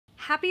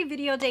Happy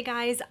video day,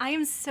 guys. I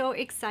am so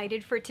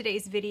excited for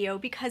today's video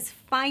because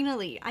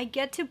finally I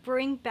get to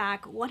bring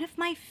back one of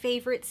my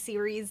favorite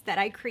series that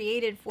I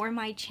created for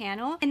my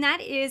channel, and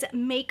that is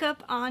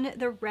Makeup on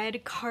the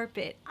Red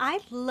Carpet. I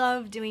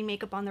love doing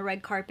makeup on the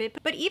red carpet,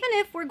 but even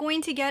if we're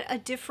going to get a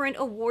different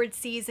award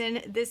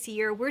season this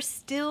year, we're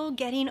still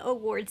getting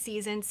award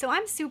season. So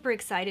I'm super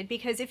excited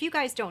because if you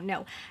guys don't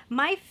know,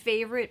 my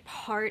favorite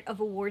part of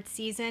award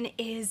season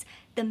is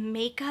the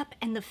makeup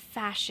and the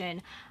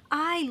fashion.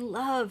 I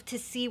love to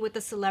see what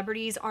the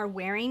celebrities are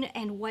wearing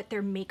and what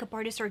their makeup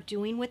artists are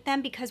doing with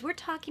them, because we're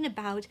talking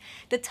about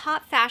the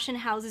top fashion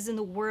houses in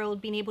the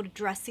world being able to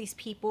dress these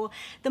people,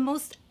 the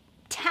most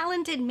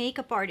talented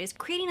makeup artists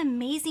creating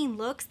amazing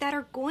looks that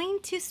are going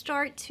to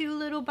start to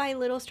little by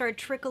little start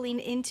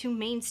trickling into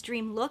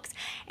mainstream looks.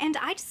 And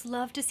I just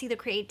love to see the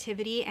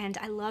creativity, and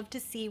I love to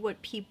see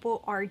what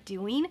people are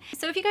doing.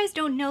 So if you guys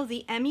don't know,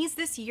 the Emmys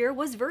this year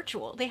was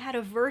virtual. They had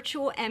a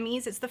virtual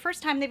Emmys. It's the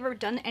first time they've ever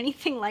done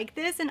anything like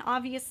this, and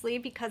obviously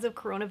because of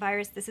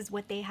coronavirus, this is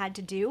what they had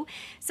to do.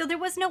 So there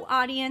was no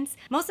audience.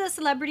 Most of the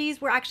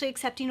celebrities were actually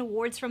accepting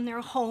awards from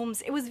their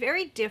homes. It was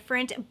very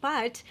different,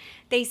 but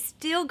they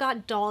still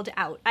got dolled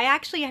out. I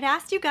actually had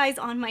asked you guys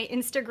on my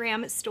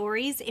Instagram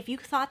stories if you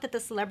thought that the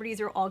celebrities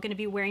are all going to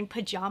be wearing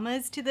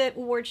pajamas to the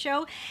award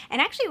show,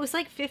 and actually it was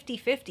like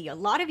 50-50. A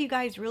lot of you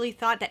guys really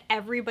thought that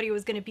everybody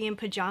was going to be in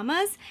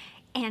pajamas,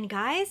 and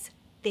guys,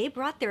 they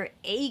brought their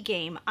A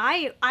game.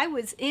 I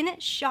was in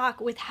shock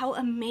with how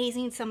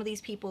amazing some of these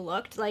people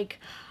looked.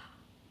 Like,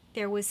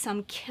 there was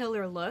some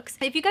killer looks.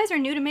 If you guys are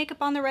new to makeup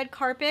on the red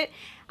carpet,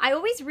 I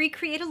always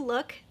recreate a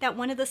look that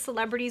one of the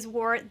celebrities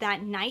wore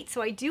that night.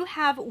 So I do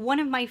have one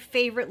of my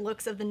favorite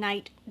looks of the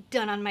night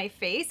done on my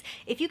face.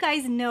 If you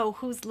guys know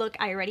whose look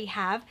I already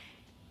have,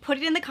 put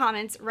it in the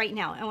comments right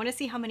now. I want to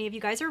see how many of you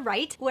guys are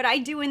right. What I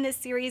do in this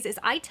series is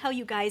I tell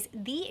you guys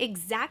the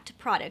exact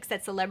products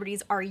that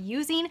celebrities are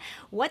using,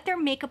 what their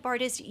makeup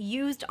artists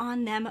used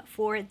on them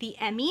for the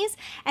Emmys,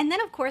 and then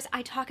of course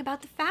I talk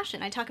about the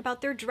fashion. I talk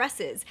about their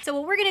dresses. So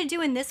what we're going to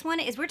do in this one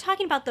is we're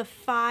talking about the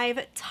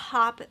 5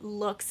 top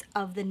looks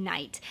of the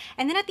night.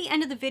 And then at the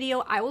end of the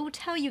video, I will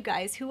tell you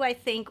guys who I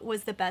think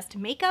was the best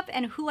makeup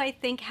and who I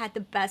think had the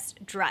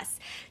best dress.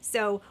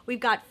 So we've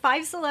got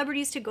 5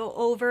 celebrities to go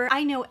over.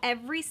 I know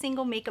every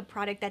single makeup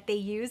product that they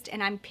used,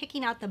 and I'm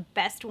picking out the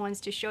best ones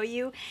to show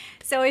you.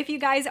 So if you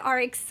guys are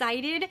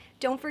excited,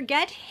 don't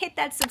forget, hit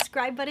that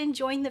subscribe button,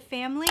 join the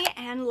family,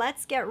 and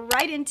let's get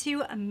right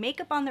into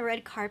Makeup on the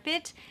Red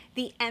Carpet,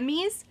 the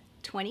Emmys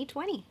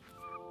 2020.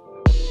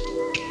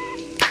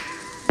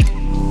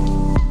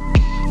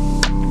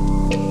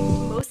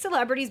 Most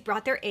celebrities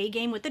brought their A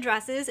game with the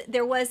dresses.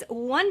 There was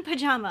one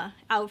pajama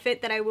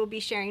outfit that I will be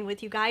sharing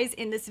with you guys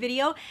in this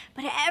video,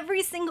 but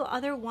every single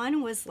other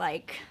one was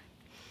like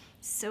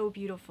so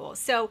beautiful.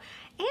 So,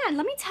 and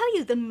let me tell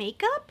you, the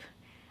makeup,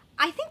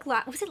 I think,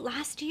 was it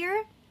last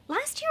year?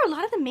 Last year, a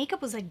lot of the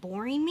makeup was like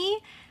boring me.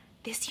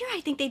 This year,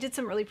 I think they did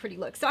some really pretty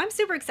looks. So I'm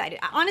super excited.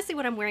 Honestly,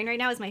 what I'm wearing right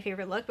now is my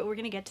favorite look, but we're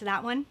gonna get to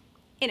that one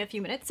in a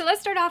few minutes. So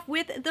let's start off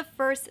with the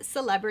first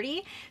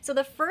celebrity. So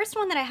the first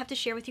one that I have to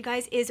share with you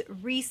guys is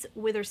Reese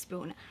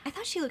Witherspoon. I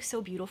thought she looked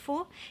so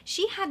beautiful.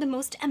 She had the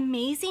most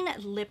amazing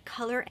lip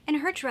color, and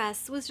her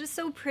dress was just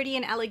so pretty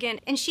and elegant.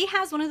 And she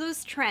has one of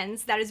those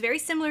trends that is very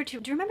similar to,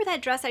 do you remember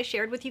that dress I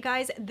shared with you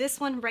guys? This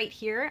one right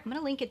here. I'm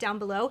gonna link it down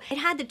below. It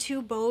had the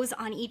 2 bows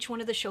on each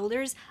one of the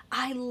shoulders.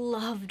 I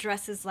love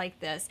dresses like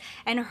this.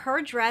 And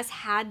her dress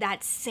had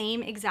that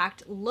same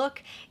exact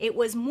look. It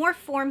was more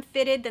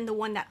form-fitted than the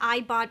one that I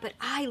bought, but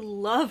I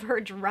love her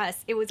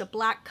dress. It was a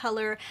black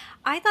color.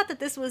 I thought that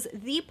this was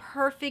the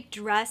perfect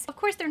dress. Of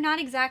course, they're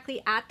not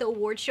exactly at the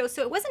award show,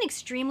 so it wasn't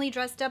extremely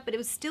dressed up, but it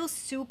was still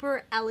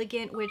super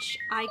elegant, which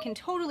I can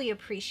totally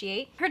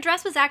appreciate. Her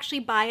dress was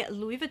actually by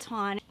Louis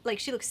Vuitton. Like,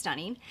 she looks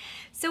stunning.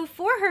 So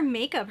for her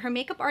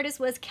makeup artist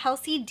was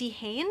Kelsey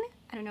DeHane.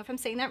 I don't know if I'm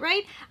saying that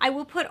right. I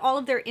will put all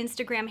of their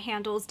Instagram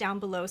handles down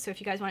below, so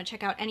if you guys want to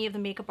check out any of the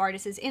makeup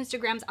artists'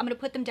 Instagrams, I'm going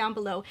to put them down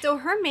below. So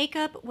her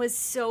makeup was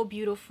so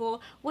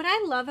beautiful. What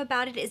I love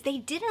about it is they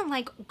didn't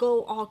like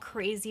go all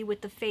crazy with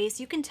the face.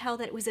 You can tell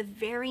that it was a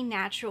very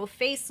natural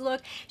face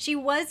look. She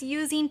was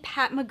using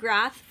Pat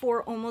McGrath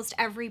for almost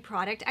every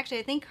product. Actually,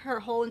 I think her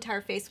whole entire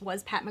face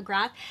was Pat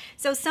McGrath.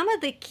 So some of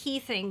the key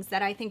things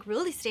that I think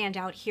really stand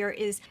out here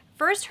is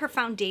first, her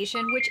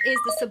foundation, which is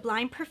the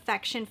Sublime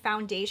Perfection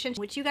foundation,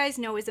 which you guys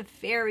know is a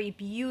very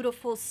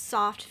beautiful,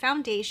 soft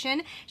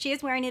foundation. She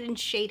is wearing it in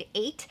shade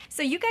 8.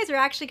 So you guys are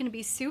actually going to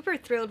be super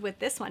thrilled with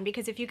this one,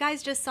 because if you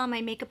guys just saw my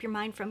Make Up Your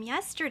Mind from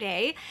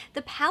yesterday,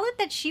 the palette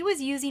that she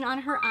was using on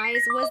her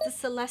eyes was the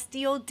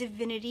Celestial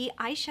Divinity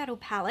eyeshadow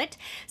palette.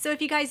 So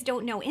if you guys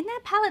don't know, in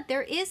that palette,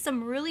 there is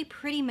some really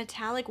pretty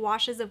metallic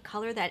washes of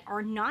color that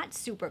are not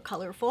super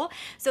colorful.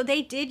 So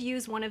they did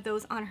use one of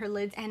those on her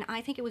lids, and I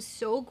think it was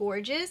so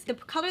gorgeous. The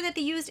color that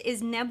they used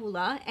is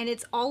Nebula, and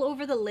it's all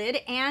over the lid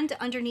and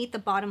underneath the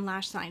bottom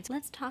lash line. So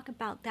let's talk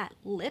about that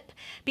lip,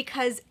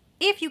 because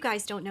If you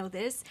guys don't know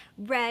this,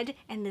 red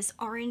and this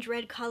orange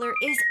red color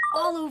is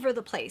all over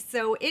the place.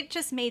 So it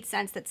just made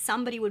sense that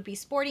somebody would be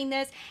sporting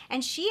this.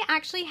 And she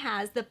actually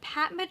has the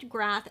Pat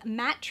McGrath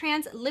Matte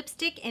Trance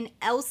Lipstick in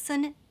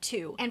Elson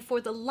 2. And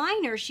for the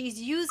liner, she's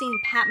using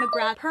Pat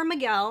McGrath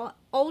Permagel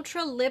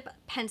Ultra Lip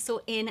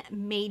Pencil in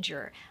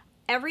Major.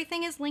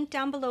 Everything is linked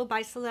down below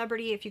by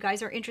celebrity if you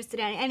guys are interested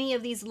in any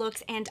of these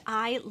looks, and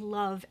I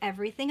love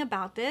everything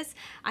about this.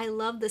 I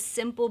love the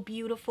simple,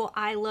 beautiful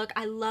eye look.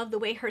 I love the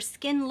way her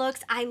skin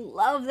looks. I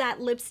love that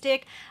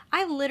lipstick.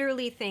 I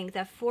literally think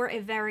that for a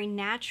very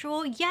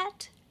natural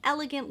yet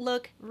elegant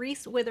look,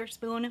 Reese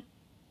Witherspoon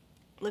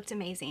looked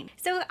amazing.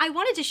 So I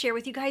wanted to share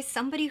with you guys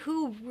somebody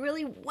who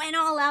really went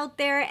all out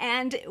there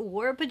and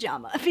wore a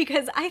pajama,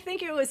 because I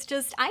think it was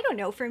just, I don't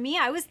know, for me,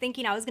 I was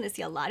thinking I was going to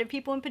see a lot of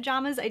people in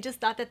pajamas. I just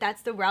thought that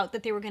that's the route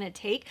that they were going to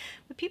take,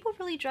 but people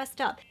really dressed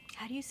up.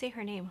 How do you say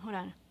her name? Hold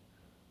on.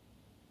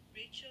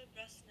 Rachel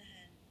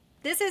Brosnahanf.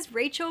 This is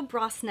Rachel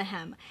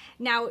Brosnahanf.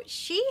 Now,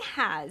 she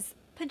has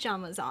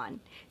pajamas on.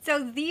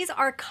 So these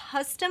are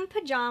custom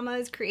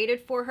pajamas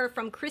created for her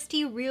from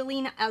Christy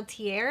Reeling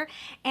Altier,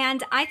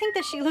 and I think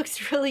that she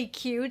looks really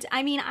cute.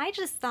 I mean, I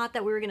just thought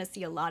that we were gonna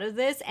see a lot of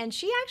this, and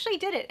she actually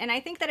did it, and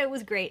I think that it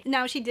was great.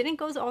 Now, she didn't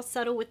go all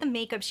subtle with the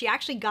makeup. She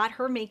actually got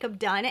her makeup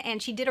done,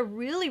 and she did a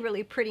really,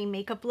 really pretty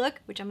makeup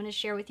look, which I'm gonna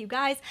share with you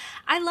guys.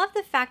 I love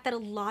the fact that a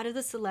lot of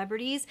the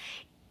celebrities,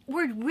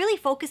 we're really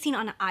focusing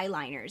on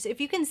eyeliners. If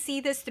you can see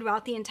this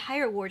throughout the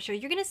entire award show,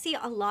 you're gonna see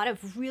a lot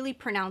of really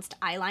pronounced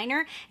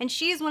eyeliner, and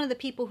she is one of the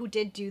people who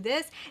did do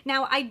this.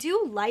 Now, I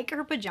do like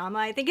her pajama.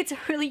 I think it's a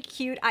really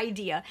cute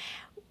idea.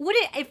 Would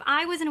it, if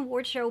I was in an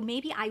award show,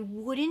 maybe I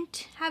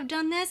wouldn't have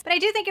done this, but I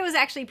do think it was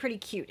actually pretty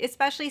cute,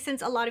 especially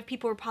since a lot of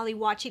people were probably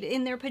watching it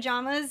in their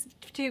pajamas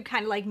to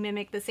kind of like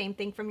mimic the same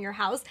thing from your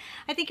house.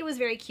 I think it was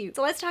very cute.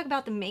 So let's talk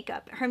about the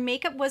makeup. Her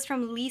makeup was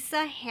from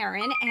Lisa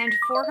Heron, and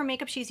for her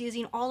makeup, she's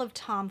using all of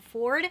Tom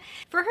Ford.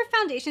 For her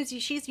foundations,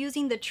 she's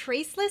using the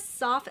Traceless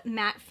Soft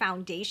Matte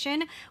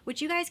Foundation,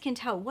 which you guys can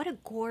tell what a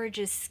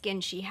gorgeous skin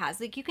she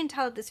has. Like, you can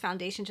tell that this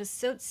foundation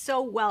just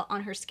so well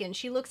on her skin.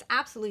 She looks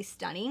absolutely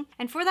stunning.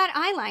 And for that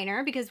eyeliner,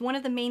 because one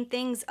of the main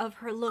things of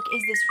her look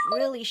is this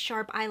really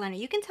sharp eyeliner.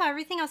 You can tell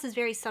everything else is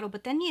very subtle,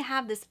 but then you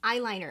have this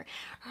eyeliner.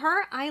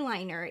 Her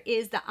eyeliner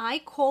is the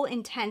Kohl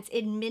Intense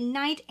in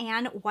Midnight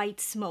and White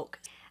Smoke.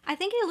 I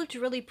think it looked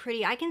really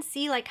pretty. I can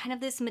see like kind of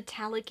this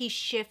metallic-y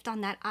shift on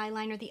that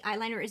eyeliner. The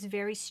eyeliner is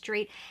very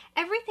straight.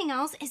 Everything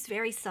else is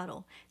very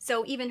subtle.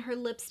 So even her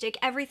lipstick,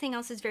 everything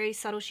else is very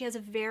subtle. She has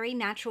a very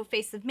natural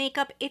face of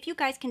makeup. If you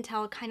guys can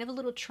tell, kind of a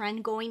little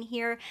trend going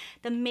here.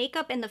 The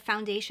makeup and the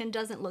foundation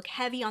doesn't look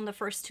heavy on the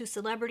first two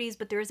celebrities,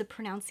 but there is a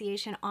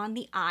pronunciation on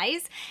the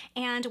eyes.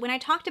 And when I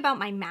talked about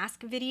my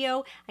mask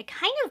video, I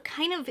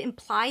kind of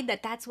implied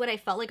that that's what I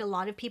felt like a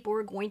lot of people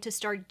were going to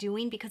start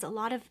doing, because a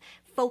lot of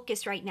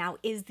focus right now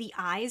is the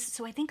eyes.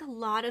 So I think a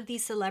lot of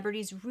these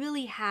celebrities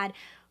really had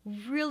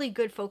really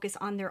good focus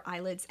on their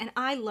eyelids, and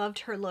I loved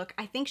her look.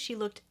 I think she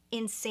looked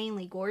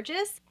insanely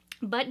gorgeous.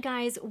 But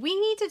guys, we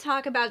need to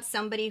talk about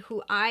somebody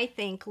who I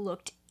think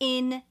looked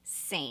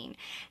insane.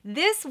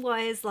 This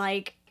was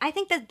like, I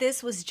think that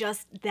this was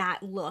just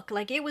that look.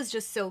 Like, it was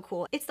just so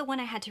cool. It's the one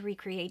I had to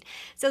recreate.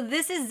 So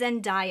this is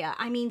Zendaya.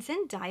 I mean,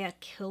 Zendaya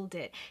killed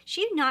it.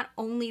 She not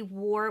only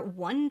wore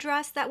one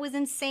dress that was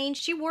insane,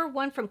 she wore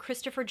one from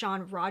Christopher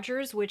John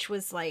Rogers, which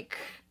was like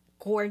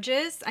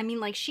gorgeous. I mean,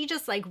 like, she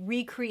just like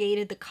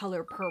recreated the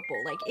color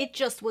purple. Like, it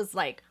just was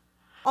like,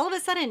 all of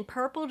a sudden,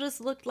 purple just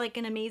looked like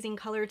an amazing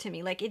color to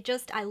me. Like, it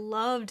just, I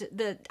loved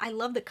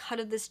the cut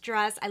of this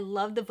dress. I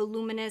loved the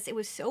voluminous. It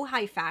was so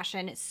high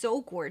fashion. It's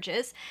so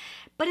gorgeous.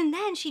 But and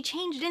then she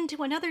changed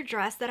into another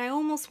dress that I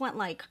almost went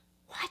like,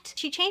 what?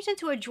 She changed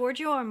into a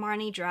Giorgio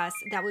Armani dress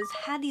that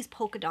had these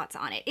polka dots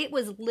on it. It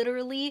was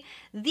literally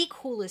the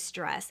coolest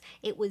dress.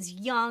 It was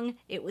young.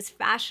 It was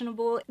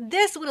fashionable.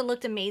 This would have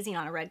looked amazing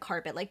on a red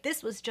carpet. Like,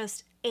 this was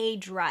just a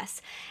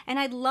dress. And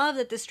I love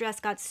that this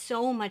dress got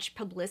so much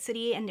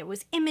publicity, and there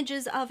was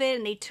images of it,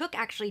 and they took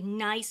actually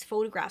nice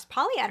photographs,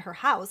 probably at her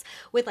house,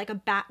 with like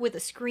with a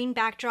screen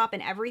backdrop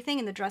and everything,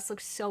 and the dress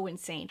looked so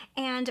insane.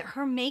 And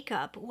her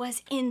makeup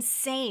was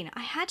insane.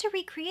 I had to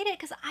recreate it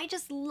because I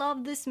just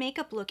love this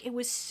makeup look. It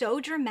was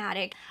so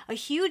dramatic, a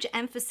huge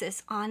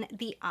emphasis on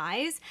the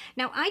eyes.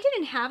 Now, I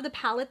didn't have the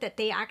palette that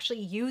they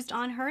actually used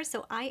on her,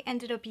 so I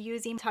ended up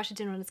using Tasha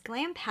Denon's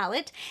Glam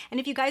palette. And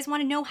if you guys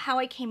want to know how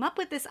I came up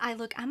with this eye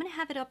look, I'm gonna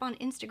have it up on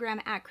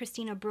Instagram at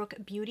Christina Brooke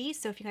Beauty.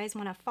 So if you guys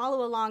want to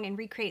follow along and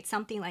recreate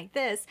something like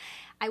this,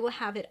 I will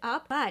have it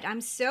up. But I'm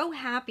so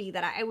happy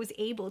that I was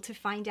able to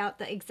find out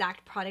the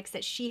exact products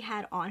that she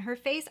had on her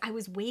face. I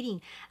was waiting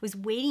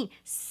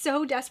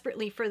so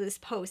desperately for this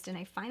post, and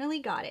I finally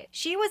got it.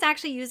 She was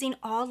actually using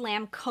all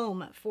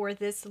Lancôme for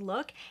this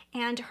look,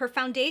 and her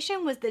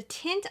foundation was the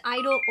Teint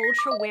Idole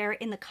Ultra Wear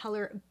in the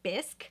color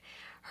Bisque.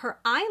 Her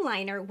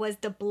eyeliner was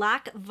the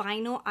black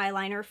vinyl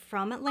eyeliner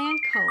from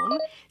Lancôme.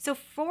 So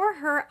for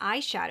her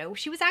eyeshadow,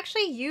 she was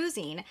actually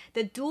using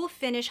the dual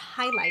finish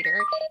highlighter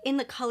in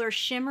the color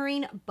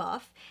Shimmering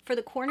Buff. For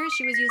the corners,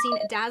 she was using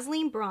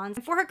Dazzling Bronze.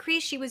 And for her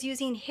crease, she was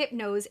using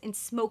Hypnose and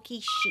Smokey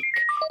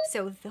Chic.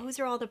 So those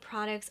are all the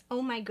products.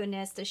 Oh my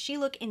goodness, does she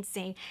look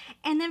insane?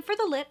 And then for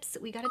the lips,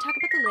 we gotta talk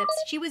about the lips.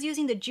 She was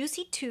using the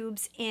Juicy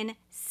Tubes in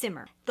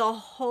Simmer. The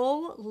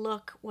whole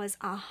look was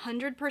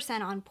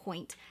 100% on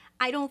point.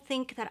 I don't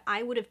think that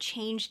I would have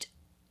changed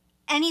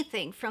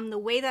anything from the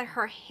way that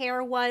her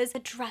hair was. The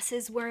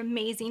dresses were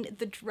amazing.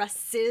 The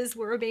dresses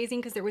were amazing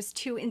because there was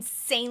two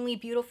insanely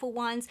beautiful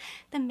ones.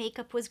 The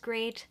makeup was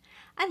great.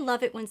 I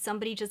love it when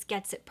somebody just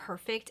gets it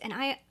perfect, and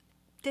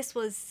this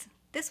was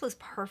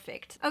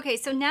perfect. Okay,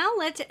 so now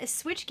let's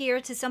switch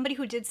gear to somebody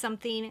who did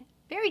something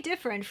very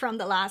different from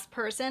the last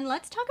person.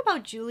 Let's talk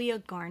about Julia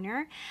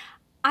Garner.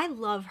 I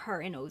love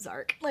her in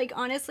Ozark. Like,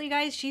 honestly,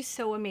 guys, she's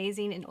so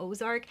amazing in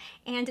Ozark.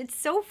 And it's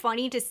so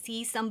funny to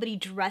see somebody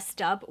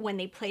dressed up when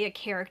they play a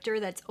character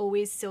that's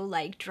always so,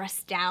 like,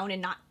 dressed down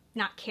and not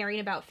caring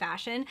about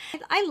fashion.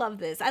 I love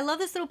this. I love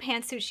this little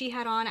pantsuit she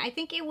had on. I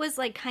think it was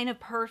like kind of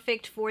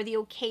perfect for the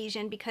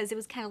occasion because it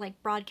was kind of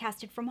like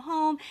broadcasted from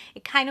home.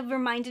 It kind of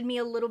reminded me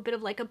a little bit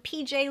of like a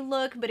PJ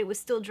look, but it was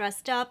still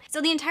dressed up.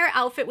 So the entire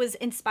outfit was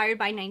inspired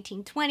by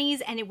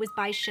 1920s and it was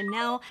by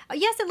Chanel.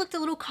 Yes, it looked a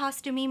little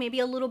costumey, maybe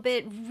a little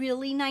bit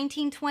really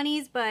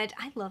 1920s, but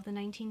I love the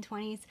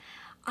 1920s.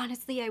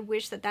 Honestly, I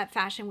wish that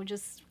fashion would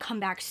just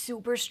come back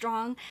super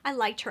strong. I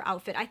liked her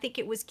outfit. I think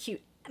it was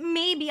cute.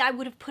 Maybe I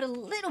would have put a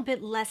little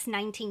bit less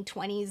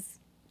 1920s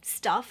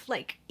stuff,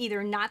 like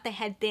either not the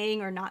head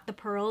thing or not the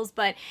pearls,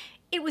 but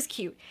it was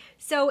cute.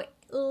 So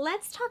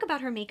let's talk about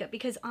her makeup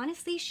because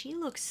honestly, she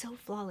looks so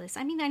flawless.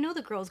 I mean, I know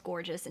the girl's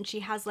gorgeous and she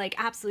has like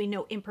absolutely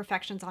no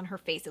imperfections on her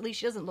face. At least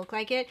she doesn't look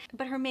like it,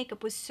 but her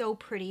makeup was so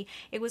pretty.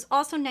 It was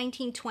also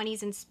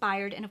 1920s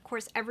inspired, and of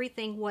course,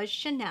 everything was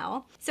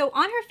Chanel. So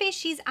on her face,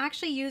 she's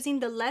actually using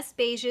the Les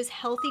Beige's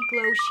Healthy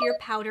Glow Sheer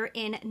Powder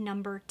in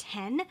number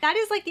 10. That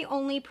is like the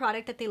only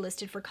product that they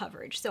listed for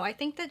coverage. So I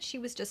think that she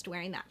was just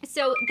wearing that.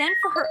 So then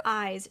for her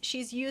eyes,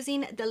 she's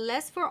using the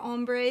Les for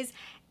Ombres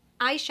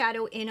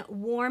eyeshadow in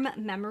Warm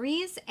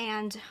Memories,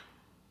 and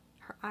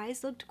her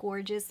eyes looked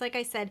gorgeous. Like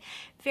I said,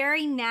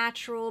 very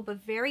natural, but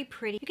very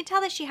pretty. You can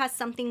tell that she has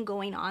something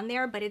going on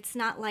there, but it's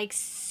not like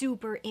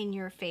super in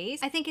your face.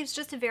 I think it's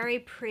just a very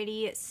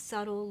pretty,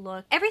 subtle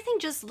look. Everything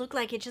just looked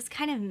like it just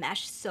kind of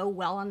meshed so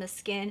well on the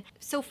skin.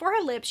 So for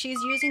her lips, she's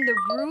using the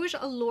Rouge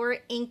Allure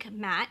Ink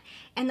Matte,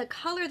 and the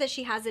color that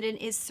she has it in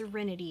is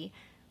Serenity.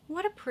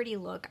 What a pretty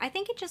look. I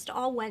think it just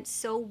all went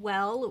so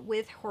well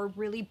with her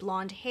really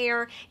blonde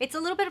hair. It's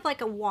a little bit of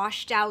like a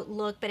washed out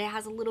look, but it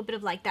has a little bit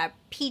of like that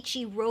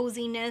peachy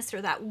rosiness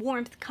or that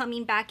warmth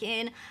coming back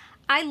in.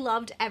 I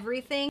loved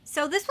everything.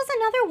 So this was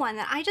another one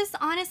that I just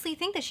honestly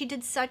think that she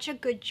did such a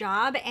good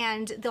job,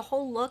 and the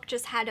whole look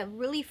just had a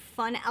really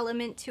fun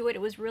element to it.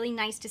 It was really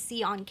nice to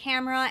see on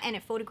camera and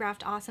it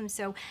photographed awesome.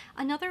 So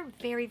another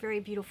very,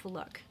 very beautiful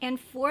look. And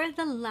for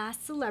the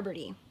last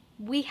celebrity,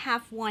 we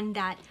have one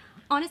that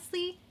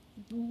honestly,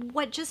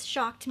 what just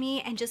shocked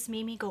me and just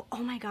made me go,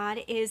 oh my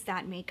god, is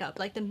that makeup.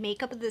 Like, the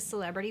makeup of this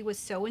celebrity was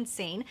so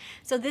insane.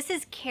 So this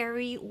is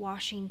Kerry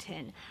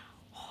Washington.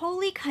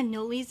 Holy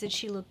cannolis, did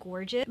she look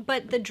gorgeous.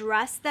 But the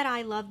dress that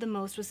I loved the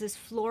most was this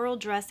floral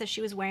dress that she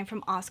was wearing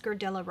from Oscar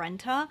de la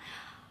Renta.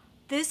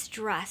 This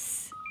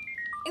dress,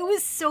 it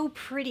was so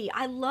pretty.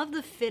 I love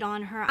the fit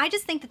on her. I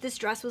just think that this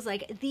dress was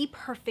like the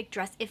perfect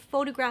dress. It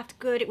photographed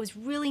good. It was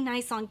really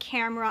nice on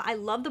camera. I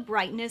love the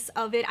brightness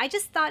of it. I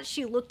just thought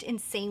she looked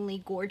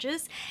insanely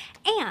gorgeous.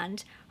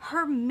 And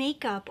her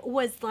makeup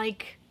was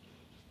like,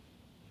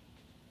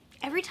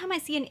 every time I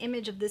see an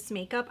image of this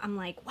makeup, I'm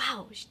like,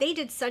 wow, they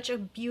did such a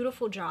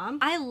beautiful job.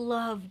 I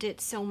loved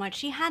it so much.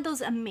 She had those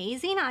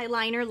amazing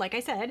eyeliner, like I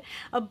said,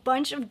 a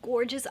bunch of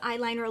gorgeous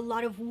eyeliner, a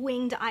lot of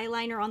winged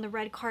eyeliner on the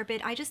red carpet.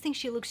 I just think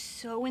she looked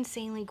so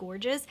insanely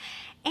gorgeous.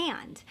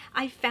 And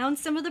I found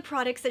some of the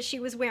products that she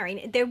was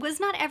wearing. There was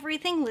not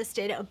everything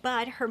listed,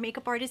 but her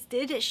makeup artist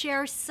did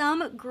share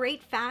some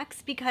great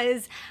facts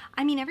because,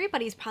 I mean,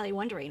 everybody's probably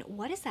wondering,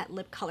 what is that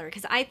lip color?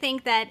 Because I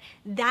think that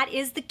that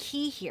is the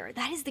key here.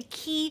 That is the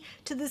key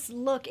to this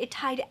look. It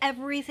tied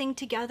everything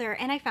together,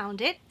 and I found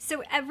it.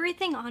 So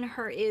everything on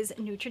her is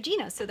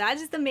Neutrogena. So that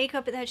is the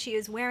makeup that she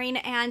is wearing,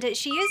 and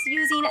she is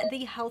using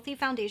the Healthy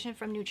Foundation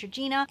from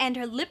Neutrogena, and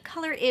her lip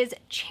color is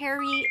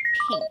Cherry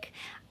Pink.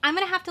 I'm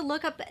gonna have to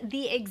look up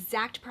the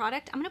exact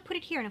product. I'm gonna put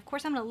it here, and of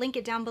course I'm gonna link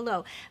it down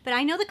below. But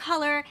I know the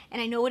color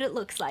and I know what it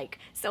looks like.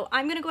 So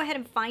I'm gonna go ahead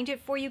and find it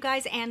for you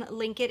guys and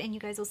link it, and you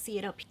guys will see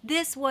it up.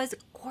 This was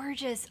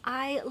gorgeous.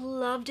 I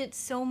loved it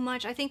so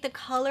much. I think the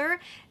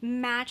color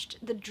matched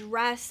the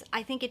dress.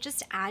 I think it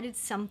just added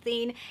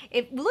something.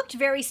 It looked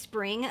very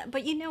spring,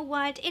 but you know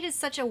what? It is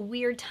such a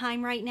weird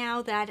time right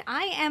now that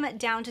I am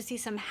down to see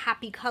some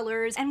happy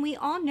colors, and we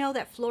all know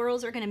that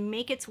florals are gonna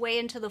make its way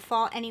into the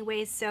fall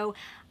anyways, so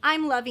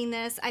I'm loving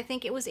this. I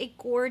think it was a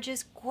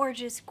gorgeous,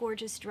 gorgeous,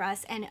 gorgeous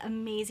dress and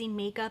amazing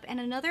makeup and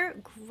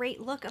another great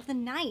look of the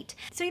night.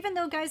 So even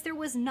though, guys, there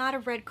was not a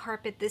red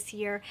carpet this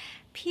year,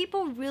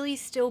 people really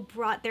still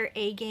brought their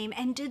A game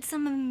and did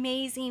some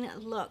amazing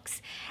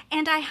looks.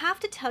 And I have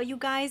to tell you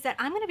guys that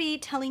I'm going to be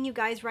telling you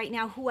guys right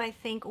now who I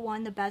think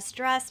won the best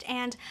dressed.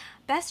 And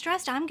best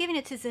dressed, I'm giving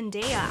it to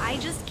Zendaya. I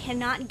just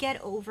cannot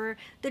get over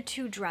the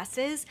two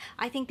dresses.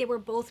 I think they were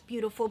both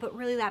beautiful, but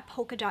really that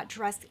polka dot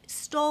dress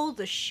stole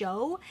the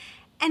show.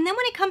 And then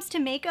when it comes to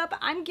makeup,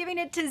 I'm giving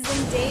it to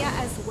Zendaya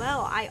as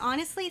well. I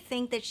honestly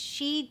think that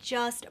she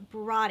just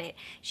brought it.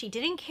 She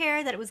didn't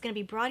care that it was going to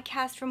be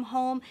broadcast from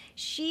home.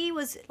 She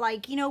was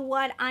like, you know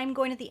what? I'm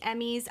going to the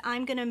Emmys.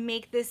 I'm going to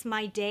make this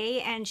my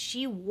day. And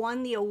she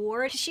won the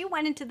award. She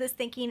went into this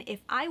thinking,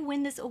 if I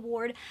win this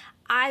award,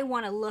 I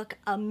want to look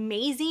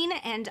amazing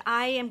and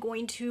I am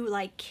going to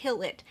like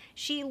kill it.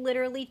 She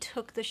literally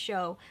took the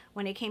show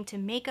when it came to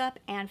makeup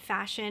and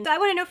fashion. So I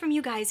want to know from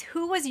you guys,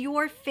 who was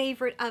your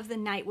favorite of the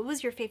night? What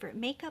was your favorite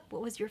makeup?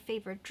 What was your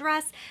favorite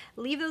dress?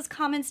 Leave those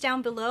comments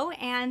down below.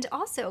 And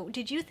also,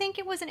 did you think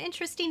it was an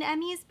interesting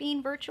Emmys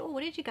being virtual?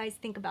 What did you guys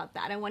think about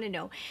that? I want to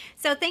know.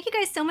 So thank you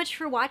guys so much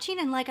for watching.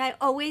 And like I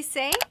always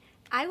say,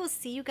 I will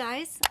see you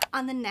guys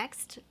on the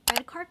next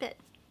red carpet.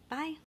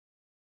 Bye.